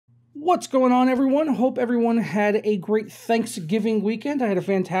What's going on, everyone? Hope everyone had a great Thanksgiving weekend. I had a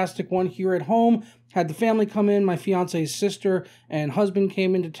fantastic one here at home. Had the family come in. My fiance's sister and husband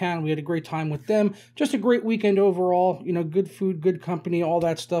came into town. We had a great time with them. Just a great weekend overall. You know, good food, good company, all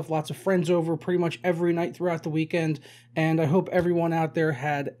that stuff. Lots of friends over pretty much every night throughout the weekend. And I hope everyone out there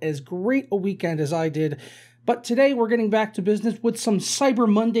had as great a weekend as I did. But today we're getting back to business with some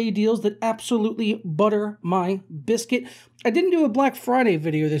Cyber Monday deals that absolutely butter my biscuit. I didn't do a Black Friday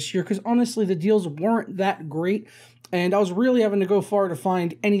video this year because honestly the deals weren't that great. And I was really having to go far to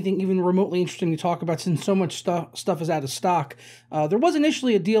find anything even remotely interesting to talk about since so much stuff is out of stock. There was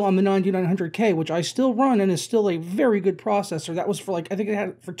initially a deal on the 9900K, which I still run and is still a very good processor. That was for I think it had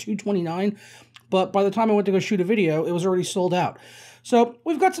it for $229. But by the time I went to go shoot a video, it was already sold out. So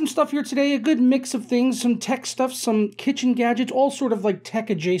we've got some stuff here today, a good mix of things, some tech stuff, some kitchen gadgets, all sort of like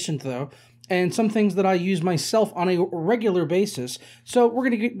tech adjacent though, and some things that I use myself on a regular basis. So we're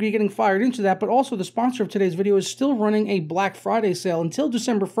going to be getting fired into that, but also the sponsor of today's video is still running a Black Friday sale until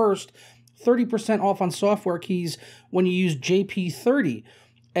December 1st, 30% off on software keys when you use JP30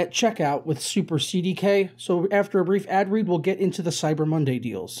 at checkout with SuperCDK. So after a brief ad read, we'll get into the Cyber Monday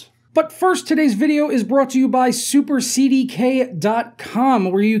deals. But first, today's video is brought to you by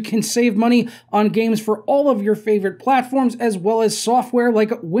SuperCDK.com, where you can save money on games for all of your favorite platforms, as well as software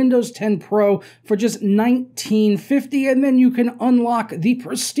like Windows 10 Pro for just $19.50, and then you can unlock the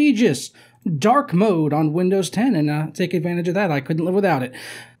prestigious Dark Mode on Windows 10 and take advantage of that. I couldn't live without it.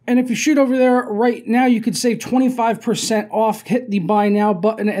 And if you shoot over there right now, you could save 25% off. Hit the Buy Now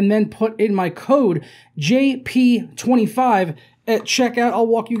button and then put in my code JP25 at checkout. I'll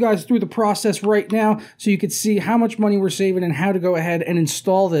walk you guys through the process right now so you can see how much money we're saving and how to go ahead and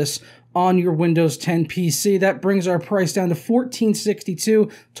install this on your Windows 10 PC. That brings our price down to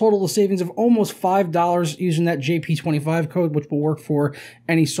 $14.62, total of savings of almost $5 using that JP25 code, which will work for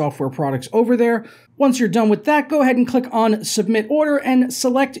any software products over there. Once you're done with that, go ahead and click on Submit Order and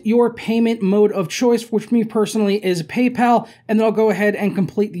select your payment mode of choice, which for me personally is PayPal, and then I'll go ahead and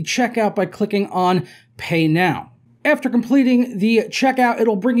complete the checkout by clicking on Pay Now. After completing the checkout,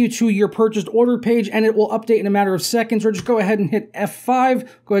 it'll bring you to your purchased order page and it will update in a matter of seconds, or just go ahead and hit F5.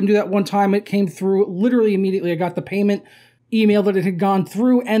 Go ahead and do that one time. It came through literally immediately. I got the payment email that it had gone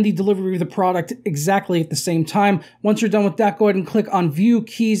through and the delivery of the product exactly at the same time. Once you're done with that, go ahead and click on View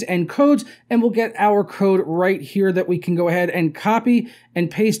Keys and Codes, and we'll get our code right here that we can go ahead and copy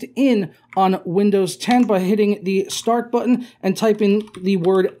and paste in on Windows 10 by hitting the Start button and type in the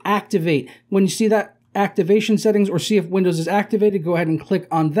word Activate. When you see that activation settings or see if Windows is activated, go ahead and click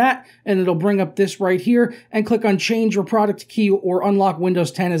on that and it'll bring up this right here, and click on change your product key or unlock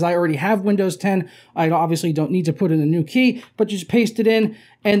Windows 10. As I already have Windows 10, I obviously don't need to put in a new key, but just paste it in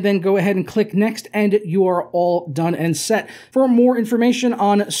and then go ahead and click next and you are all done and set. For more information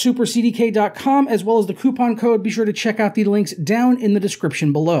on SuperCDK.com as well as the coupon code, be sure to check out the links down in the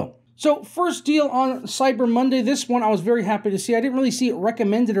description below. So first deal on Cyber Monday, this one I was very happy to see. I didn't really see it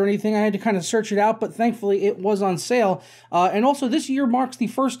recommended or anything. I had to kind of search it out, but thankfully it was on sale. And also this year marks the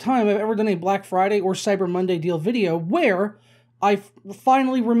first time I've ever done a Black Friday or Cyber Monday deal video where I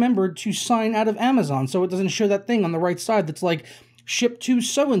finally remembered to sign out of Amazon, so it doesn't show that thing on the right side that's like, ship to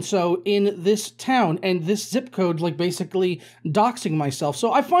so-and-so in this town and this zip code, like basically doxing myself.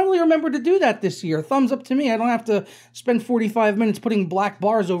 So I finally remembered to do that this year. Thumbs up to me. I don't have to spend 45 minutes putting black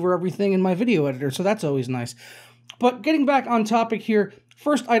bars over everything in my video editor, so that's always nice. But getting back on topic here,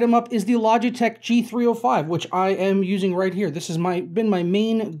 first item up is the Logitech G305, which I am using right here. This has been my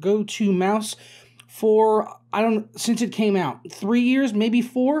main go-to mouse for, since it came out. 3 years, maybe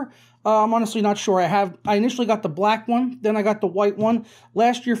 4. I'm honestly not sure. I initially got the black one, then I got the white one.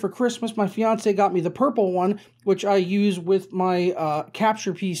 Last year for Christmas, my fiance got me the purple one, which I use with my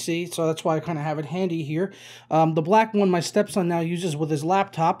capture PC, so that's why I kind of have it handy here. The black one my stepson now uses with his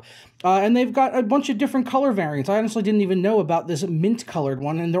laptop, and they've got a bunch of different color variants. I honestly didn't even know about this mint-colored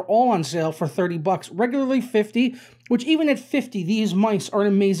one, and they're all on sale for $30, regularly $50, which even at $50, these mice are an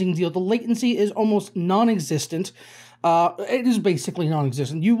amazing deal. The latency is almost non-existent. It is basically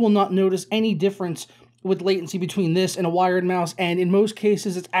non-existent. You will not notice any difference with latency between this and a wired mouse, and in most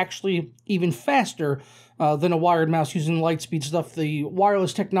cases it's actually even faster than a wired mouse using Lightspeed stuff. The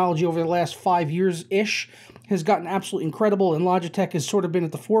wireless technology over the last 5 years-ish has gotten absolutely incredible, and Logitech has sort of been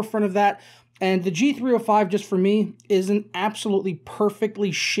at the forefront of that. And the G305, just for me, is an absolutely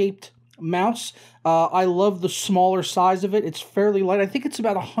perfectly shaped mouse. I love the smaller size of it. It's fairly light. I think it's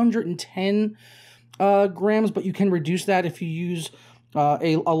about 110 grams, but you can reduce that if you use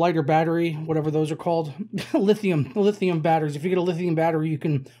a lighter battery, whatever those are called. lithium batteries. If you get a lithium battery, you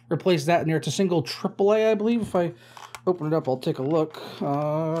can replace that in there. It's a single AAA, I believe, if I open it up, I'll take a look.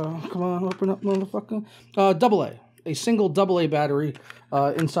 Come on, open up, motherfucker. AA, a single AA battery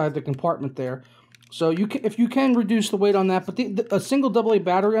inside the compartment there. So you can, if you can reduce the weight on that, but a single AA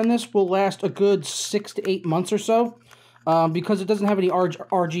battery on this will last a good 6 to 8 months or so, because it doesn't have any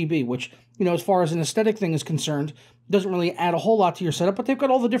RGB, which, you know, as far as an aesthetic thing is concerned, doesn't really add a whole lot to your setup, but they've got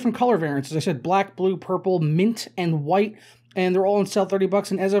all the different color variants. As I said, black, blue, purple, mint, and white, and they're all on sale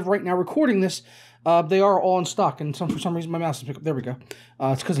 $30, and as of right now recording this, they are all in stock, and for some reason my mouse is picked up. There we go.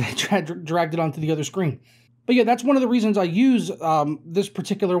 It's because I dragged it onto the other screen. But yeah, that's one of the reasons I use this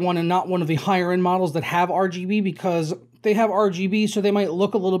particular one and not one of the higher-end models that have RGB, because they have RGB, so they might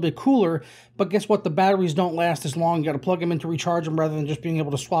look a little bit cooler, but guess what? The batteries don't last as long. You got to plug them in to recharge them rather than just being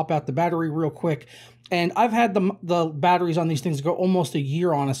able to swap out the battery real quick. And I've had the batteries on these things go almost a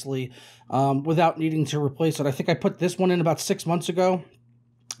year, honestly, without needing to replace it. I think I put this one in about 6 months ago,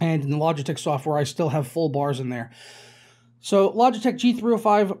 and in the Logitech software, I still have full bars in there. So Logitech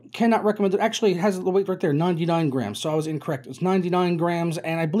G305, cannot recommend it. Actually, it has the weight right there, 99 grams. So I was incorrect. It's 99 grams,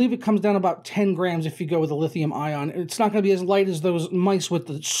 and I believe it comes down about 10 grams if you go with a lithium ion. It's not going to be as light as those mice with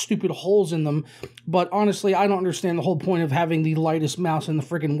the stupid holes in them, but honestly, I don't understand the whole point of having the lightest mouse in the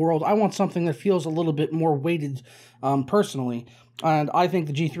friggin' world. I want something that feels a little bit more weighted, personally. And I think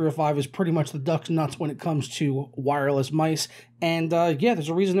the G305 is pretty much the duck's nuts when it comes to wireless mice. And yeah, there's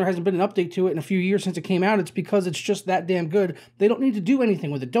a reason there hasn't been an update to it in a few years since it came out. It's because it's just that damn good. They don't need to do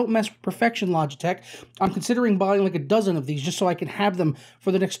anything with it. Don't mess with perfection, Logitech. I'm considering buying like a dozen of these just so I can have them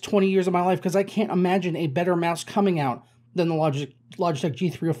for the next 20 years of my life, because I can't imagine a better mouse coming out than the Logitech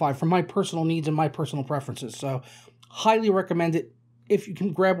G305 for my personal needs and my personal preferences. So highly recommend it. If you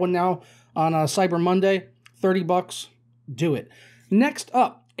can grab one now on Cyber Monday, $30, do it. Next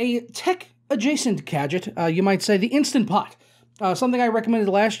up, a tech-adjacent gadget, you might say, the Instant Pot. Something I recommended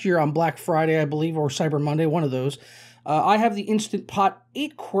last year on Black Friday, I believe, or Cyber Monday, one of those. I have the Instant Pot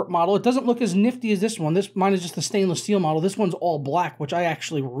 8-quart model. It doesn't look as nifty as this one. Mine is just the stainless steel model. This one's all black, which I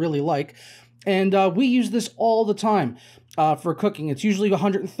actually really like. And we use this all the time for cooking. It's usually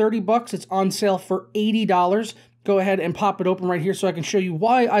 $130. It's on sale for $80. Go ahead and pop it open right here so I can show you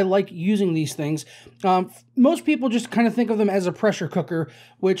why I like using these things. Most people just kind of think of them as a pressure cooker,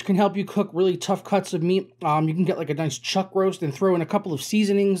 which can help you cook really tough cuts of meat. You can get like a nice chuck roast and throw in a couple of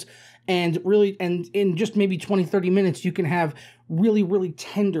seasonings, and in just maybe 20-30 minutes, you can have really, really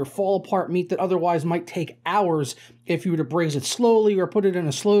tender, fall-apart meat that otherwise might take hours if you were to braise it slowly or put it in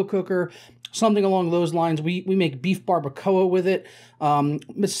a slow cooker. Something along those lines. We make beef barbacoa with it.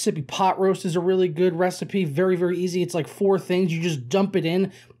 Mississippi pot roast is a really good recipe. Very, very easy. It's like 4 things. You just dump it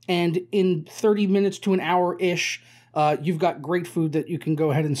in, and in 30 minutes to an hour-ish, you've got great food that you can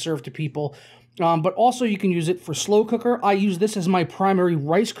go ahead and serve to people. But also you can use it for slow cooker. I use this as my primary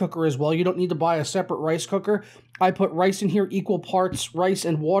rice cooker as well. You don't need to buy a separate rice cooker. I put rice in here, equal parts rice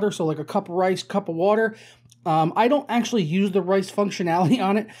and water, so like a cup of rice, cup of water. I don't actually use the rice functionality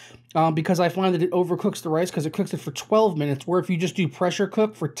on it because I find that it overcooks the rice because it cooks it for 12 minutes, where if you just do pressure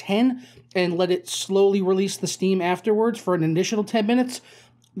cook for 10 and let it slowly release the steam afterwards for an additional 10 minutes,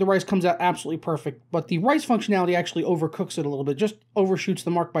 the rice comes out absolutely perfect. But the rice functionality actually overcooks it a little bit, just overshoots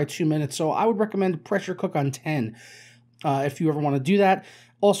the mark by 2 minutes. So I would recommend pressure cook on 10 if you ever want to do that.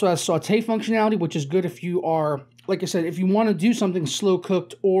 Also has saute functionality, which is good if you are, like I said, if you want to do something slow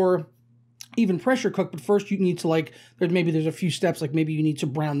cooked or even pressure cook, but first you need to, like, there's a few steps, like maybe you need to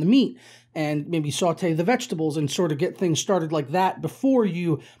brown the meat and maybe saute the vegetables and sort of get things started like that before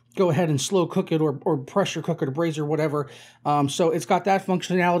you go ahead and slow cook it or pressure cook it or braise or whatever. So it's got that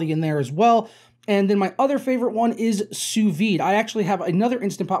functionality in there as well. And then my other favorite one is sous vide. I actually have another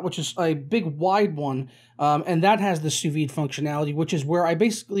Instant Pot, which is a big wide one, and that has the sous vide functionality, which is where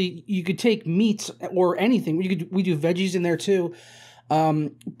you could take meats or anything. We do veggies in there too.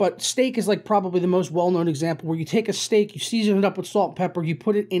 But steak is like probably the most well-known example, where you take a steak, you season it up with salt and pepper, you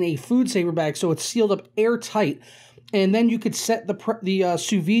put it in a food saver bag so it's sealed up airtight, and then you could set the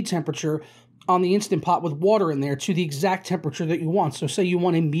sous vide temperature on the Instant Pot with water in there to the exact temperature that you want. So say you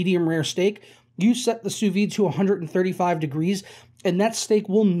want a medium rare steak, you set the sous vide to 135 degrees, and that steak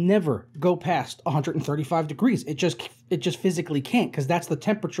will never go past 135 degrees. It just physically can't, because that's the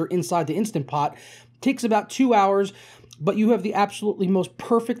temperature inside the Instant Pot. It takes about 2 hours. But you have the absolutely most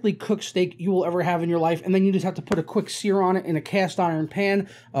perfectly cooked steak you will ever have in your life, and then you just have to put a quick sear on it in a cast iron pan,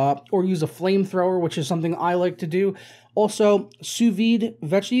 or use a flamethrower, which is something I like to do. Also, sous vide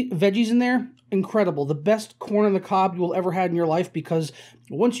veggies in there, incredible. The best corn on the cob you will ever have in your life, because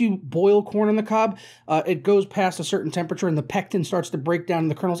Once you boil corn on the cob, it goes past a certain temperature and the pectin starts to break down in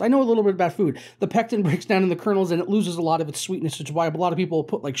the kernels. I know a little bit about food. The pectin breaks down in the kernels and it loses a lot of its sweetness, which is why a lot of people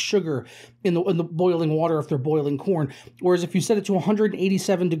put like sugar in the boiling water if they're boiling corn. Whereas if you set it to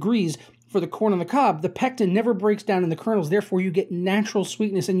 187 degrees for the corn on the cob, the pectin never breaks down in the kernels. Therefore, you get natural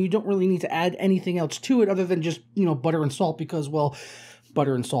sweetness and you don't really need to add anything else to it other than just, butter and salt because, well,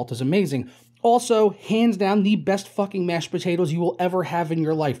 butter and salt is amazing. Also, hands down, the best fucking mashed potatoes you will ever have in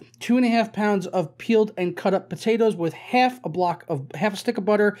your life. 2.5 pounds of peeled and cut up potatoes with half a stick of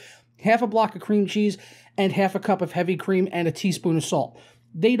butter, half a block of cream cheese, and half a cup of heavy cream and a teaspoon of salt.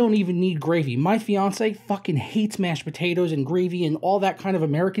 They don't even need gravy. My fiance fucking hates mashed potatoes and gravy and all that kind of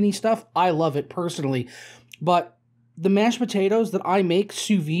American-y stuff. I love it personally. But the mashed potatoes that I make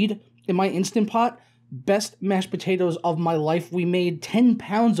sous vide in my Instant Pot, best mashed potatoes of my life. We made 10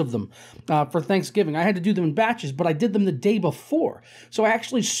 pounds of them for Thanksgiving. I had to do them in batches, but I did them the day before. So I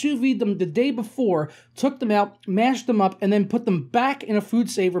actually sous vide them the day before, took them out, mashed them up, and then put them back in a food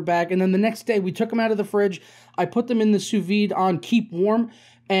saver bag. And then the next day, we took them out of the fridge. I put them in the sous vide on keep warm,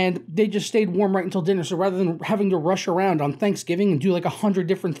 and they just stayed warm right until dinner. So rather than having to rush around on Thanksgiving and do like 100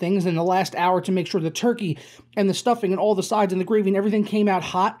 different things in the last hour to make sure the turkey and the stuffing and all the sides and the gravy and everything came out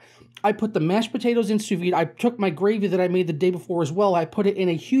hot, I put the mashed potatoes in sous vide. I took my gravy that I made the day before as well. I put it in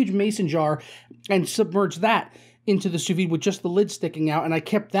a huge mason jar and submerged that into the sous vide with just the lid sticking out. And I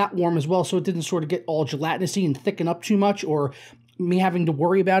kept that warm as well so it didn't sort of get all gelatinous-y and thicken up too much or me having to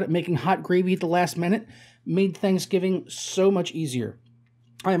worry about it making hot gravy at the last minute. Made Thanksgiving so much easier.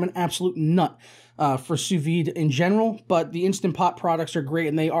 I am an absolute nut for sous vide in general, but the Instant Pot products are great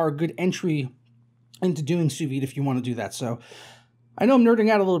and they are a good entry into doing sous vide if you want to do that. So I know I'm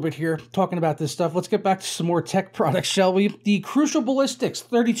nerding out a little bit here talking about this stuff. Let's get back to some more tech products, shall we? The Crucial Ballistics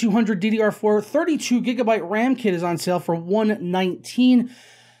 3200 DDR4 32GB RAM kit is on sale for $119.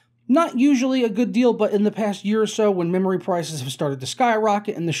 Not usually a good deal, but in the past year or so when memory prices have started to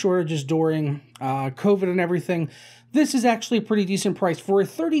skyrocket and the shortages during COVID and everything, this is actually a pretty decent price. For a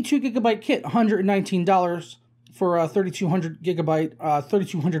 32GB kit, $119 for a 3200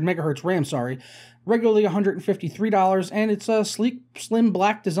 megahertz RAM, sorry. Regularly $153, and it's a sleek, slim,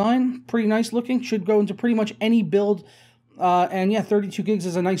 black design. Pretty nice looking. Should go into pretty much any build. And yeah, 32 gigs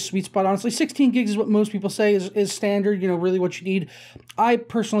is a nice sweet spot, honestly. 16 gigs is what most people say is standard, really what you need. I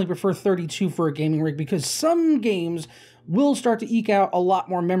personally prefer 32 for a gaming rig because some games will start to eke out a lot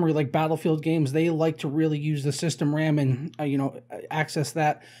more memory, like Battlefield games. They like to really use the system RAM and, access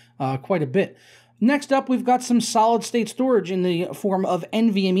that quite a bit. Next up, we've got some solid-state storage in the form of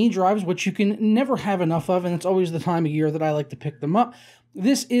NVMe drives, which you can never have enough of, and it's always the time of year that I like to pick them up.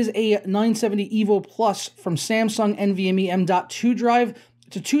 This is a 970 EVO Plus from Samsung NVMe M.2 drive.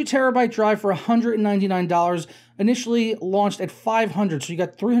 It's a 2 terabyte drive for $199, initially launched at $500, so you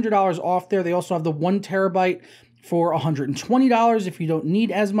got $300 off there. They also have the 1 terabyte for $120. If you don't need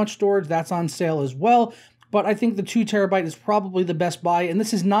as much storage, that's on sale as well. But I think the 2 terabyte is probably the best buy, and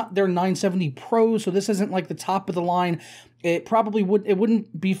this is not their 970 Pro, so this isn't like the top of the line. It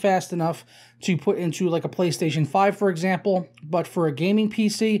wouldn't be fast enough to put into like a PlayStation 5, for example, but for a gaming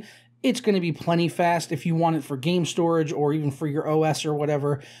PC, it's going to be plenty fast if you want it for game storage or even for your OS or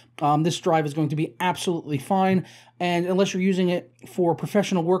whatever. This drive is going to be absolutely fine, and unless you're using it for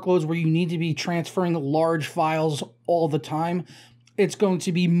professional workloads where you need to be transferring large files all the time, it's going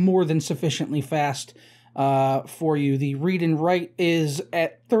to be more than sufficiently fast for you. The read and write is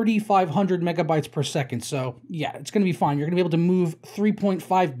at 3,500 megabytes per second. So yeah, it's going to be fine. You're going to be able to move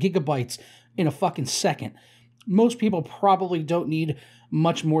 3.5 gigabytes in a fucking second. Most people probably don't need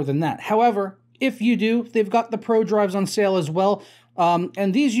much more than that. However, if you do, they've got the Pro drives on sale as well.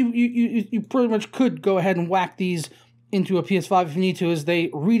 And these you pretty much could go ahead and whack these into a PS5 if you need to, as they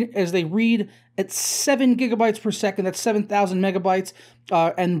read at 7 gigabytes per second. That's 7,000 megabytes,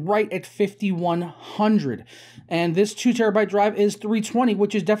 and write at 5,100. And this 2 terabyte drive is $320,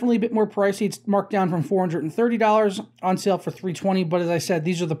 which is definitely a bit more pricey. It's marked down from $430, on sale for $320. But as I said,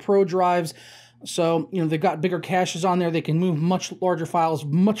 these are the Pro drives. So, they've got bigger caches on there. They can move much larger files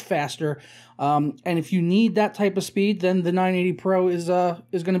much faster. And if you need that type of speed, then the 980 Pro is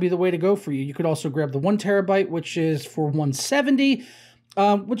going to be the way to go for you. You could also grab the 1 terabyte, which is for $170,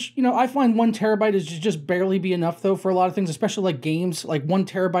 which, I find 1 terabyte is just barely be enough, though, for a lot of things, especially like games. Like 1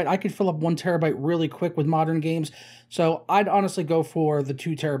 terabyte, I could fill up 1 terabyte really quick with modern games. So I'd honestly go for the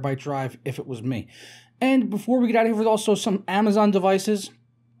 2 terabyte drive if it was me. And before we get out of here, there's also some Amazon devices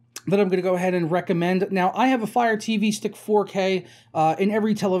that I'm going to go ahead and recommend. Now, I have a Fire TV Stick 4K in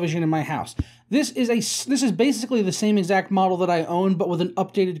every television in my house. This is basically the same exact model that I own, but with an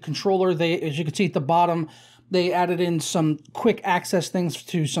updated controller. As you can see at the bottom, They added in some quick access things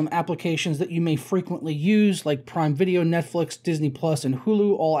to some applications that you may frequently use, like Prime Video, Netflix, Disney Plus, and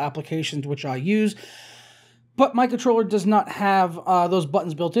Hulu, all applications which I use. But my controller does not have those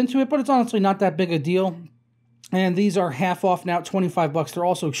buttons built into it, but it's honestly not that big a deal. And these are half off now at 25 bucks. They're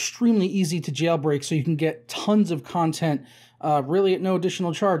also extremely easy to jailbreak, so you can get tons of content really at no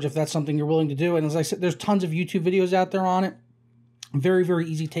additional charge if that's something you're willing to do. And as I said, there's tons of YouTube videos out there on it. Very, very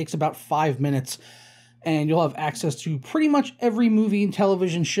easy. Takes about 5 minutes. And you'll have access to pretty much every movie and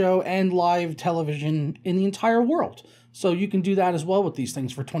television show and live television in the entire world. So you can do that as well with these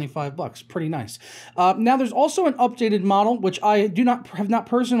things for 25 bucks. Pretty nice. Now there's also an updated model, which I have not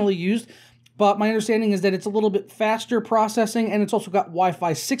personally used, but my understanding is that it's a little bit faster processing, and it's also got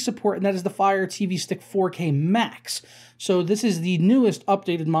Wi-Fi 6 support, and that is the Fire TV Stick 4K Max. So this is the newest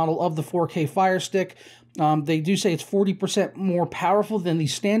updated model of the 4K Fire Stick. They do say it's 40% more powerful than the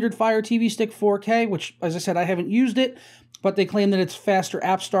standard Fire TV Stick 4K, which, as I said, I haven't used it, but they claim that it's faster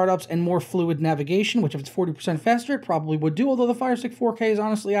app startups and more fluid navigation, which if it's 40% faster, it probably would do, although the Fire Stick 4K is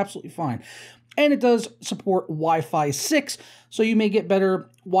honestly absolutely fine. And it does support Wi-Fi 6, so you may get better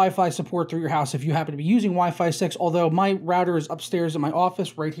Wi-Fi support through your house if you happen to be using Wi-Fi 6, although my router is upstairs in my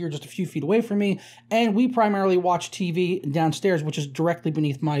office, right here, just a few feet away from me, and we primarily watch TV downstairs, which is directly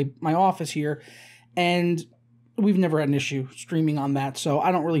beneath my office here. And we've never had an issue streaming on that, so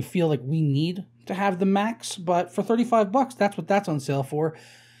I don't really feel like we need to have the Max, but for 35 bucks, that's what that's on sale for.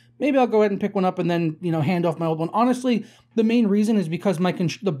 Maybe I'll go ahead and pick one up and then, hand off my old one. Honestly, the main reason is because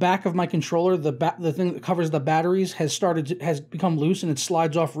the back of my controller, the thing that covers the batteries, has become loose and it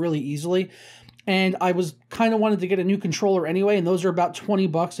slides off really easily. And I was kind of wanted to get a new controller anyway, and those are about 20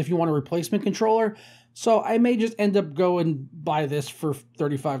 bucks if you want a replacement controller. So I may just end up going buy this for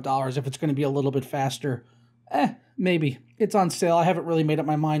 $35 if it's going to be a little bit faster. Maybe. It's on sale. I haven't really made up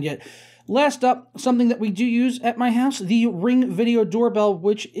my mind yet. Last up, something that we do use at my house, the Ring Video Doorbell,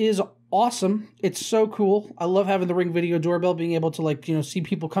 which is awesome. It's so cool. I love having the Ring Video Doorbell, being able to see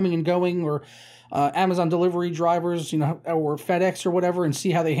people coming and going, or Amazon delivery drivers, or FedEx or whatever, and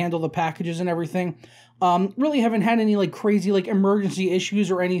see how they handle the packages and everything. Really haven't had any crazy emergency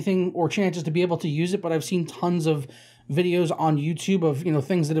issues or anything, or chances to be able to use it, but I've seen tons of videos on YouTube of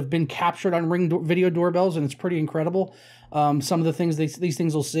things that have been captured on Ring Video Doorbells, and it's pretty incredible. Some of the things these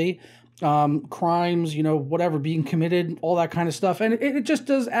things will see, crimes, whatever being committed, all that kind of stuff, and it just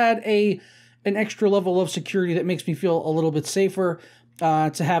does add an extra level of security that makes me feel a little bit safer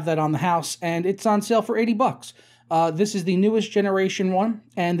to have that on the house, and it's on sale for 80 bucks. This is the newest generation one,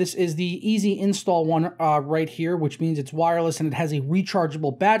 and this is the easy install one right here, which means it's wireless and it has a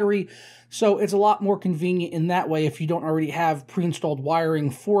rechargeable battery. So it's a lot more convenient in that way if you don't already have pre-installed wiring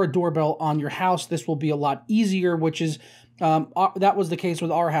for a doorbell on your house. This will be a lot easier, which is, that was the case with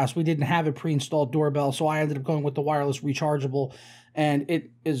our house. We didn't have a pre-installed doorbell, so I ended up going with the wireless rechargeable, and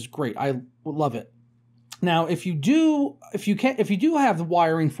it is great. I love it. Now, if you do have the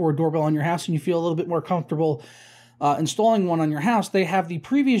wiring for a doorbell on your house and you feel a little bit more comfortable installing one on your house, they have the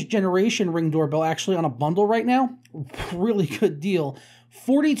previous generation Ring doorbell actually on a bundle right now. Really good deal.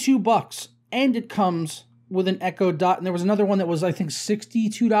 42 bucks, and it comes with an Echo Dot. And there was another one that was, I think,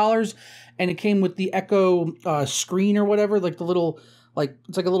 $62, and it came with the Echo screen or whatever, the little,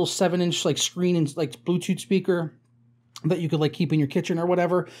 it's like a little 7-inch screen and Bluetooth speaker that you could keep in your kitchen or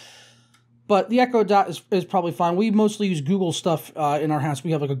whatever. But the Echo Dot is probably fine. We mostly use Google stuff in our house.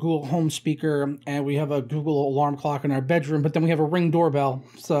 We have a Google Home speaker, and we have a Google alarm clock in our bedroom, but then we have a Ring doorbell.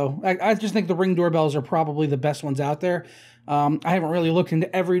 So I just think the Ring doorbells are probably the best ones out there. I haven't really looked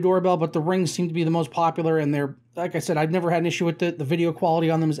into every doorbell, but the Rings seem to be the most popular, and they're, like I said, I've never had an issue with it. The video quality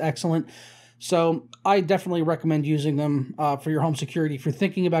on them is excellent. So I definitely recommend using them for your home security. If you're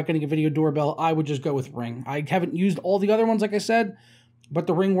thinking about getting a video doorbell, I would just go with Ring. I haven't used all the other ones, like I said, but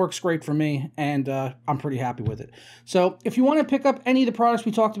the Ring works great for me, and I'm pretty happy with it. So if you want to pick up any of the products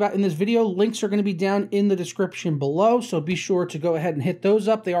we talked about in this video, links are going to be down in the description below, so be sure to go ahead and hit those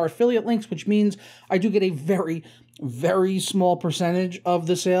up. They are affiliate links, which means I do get a very, very small percentage of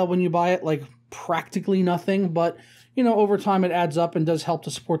the sale when you buy it, practically nothing, but over time it adds up and does help to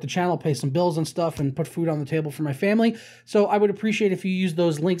support the channel, pay some bills and stuff, and put food on the table for my family. So I would appreciate if you use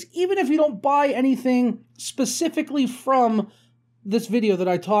those links, even if you don't buy anything specifically from this video that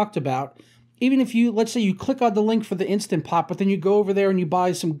I talked about. Even if you, let's say you click on the link for the Instant Pot, but then you go over there and you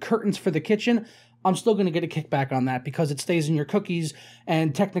buy some curtains for the kitchen, I'm still going to get a kickback on that because it stays in your cookies,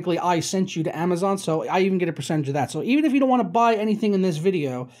 and technically I sent you to Amazon, so I even get a percentage of that. So even if you don't want to buy anything in this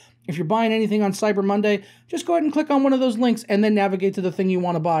video, If you're buying anything on Cyber Monday, just go ahead and click on one of those links and then navigate to the thing you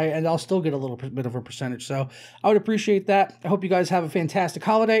want to buy, and I'll still get a little bit of a percentage. So I would appreciate that. I hope you guys have a fantastic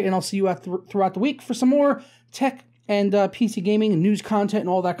holiday, and I'll see you throughout the week for some more tech and PC gaming and news content and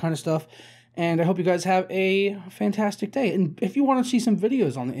all that kind of stuff. And I hope you guys have a fantastic day. And if you want to see some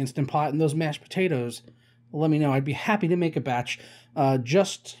videos on the Instant Pot and those mashed potatoes, let me know. I'd be happy to make a batch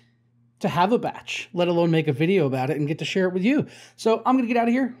just to have a batch, let alone make a video about it and get to share it with you. So I'm going to get out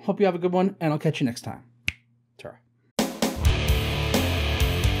of here. Hope you have a good one, and I'll catch you next time.